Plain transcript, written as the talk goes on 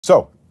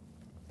So,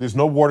 there's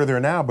no water there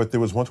now, but there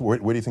was once. Where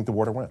do you think the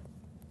water went?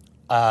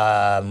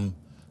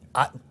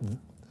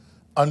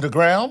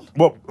 Underground?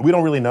 Well, we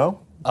don't really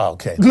know. Oh,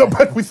 okay. No,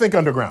 but we think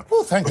underground.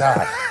 Oh, thank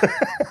God.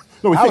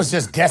 No, I was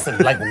just guessing,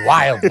 like,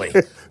 wildly.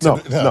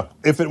 No.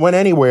 If it went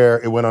anywhere,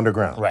 it went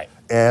underground. Right.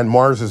 And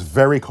Mars is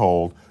very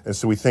cold, and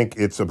so we think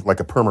it's like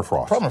a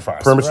permafrost.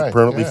 Permafrost,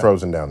 Permanently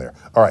frozen down there.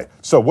 All right.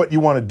 So what you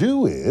want to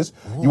do is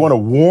you want to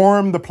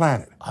warm the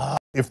planet.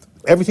 If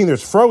everything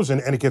there's frozen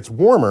and it gets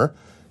warmer,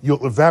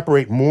 you'll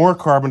evaporate more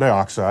carbon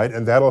dioxide,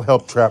 and that'll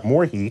help trap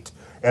more heat,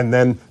 and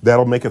then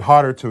that'll make it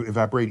hotter to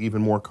evaporate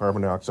even more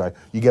carbon dioxide.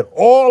 You get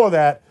all of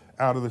that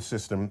out of the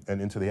system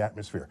and into the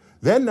atmosphere.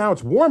 Then now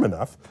it's warm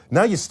enough.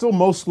 Now you're still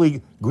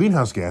mostly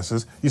greenhouse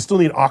gases. You still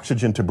need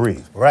oxygen to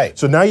breathe. Right.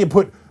 So now you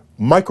put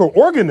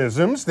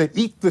microorganisms that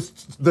eat the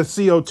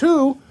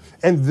CO2,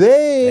 and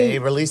they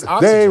release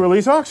oxygen. They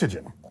release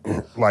oxygen.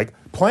 Like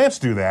plants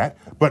do that,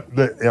 but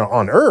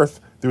on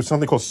Earth, there's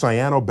something called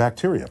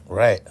cyanobacteria.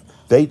 Right.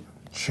 They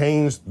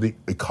changed the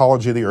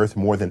ecology of the Earth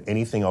more than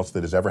anything else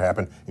that has ever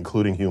happened,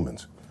 including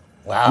humans.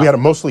 Wow. We had a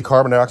mostly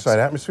carbon dioxide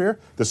atmosphere.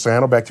 The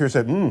cyanobacteria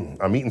said,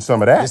 I'm eating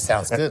some of that. This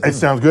sounds good. It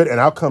sounds good. And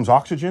out comes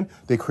oxygen.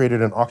 They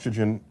created an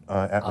oxygen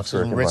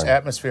atmospheric rich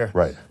atmosphere.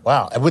 Right.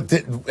 Wow.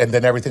 And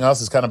then everything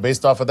else is kind of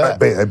based off of that.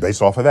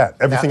 Based off of that.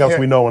 Everything else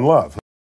we know and love.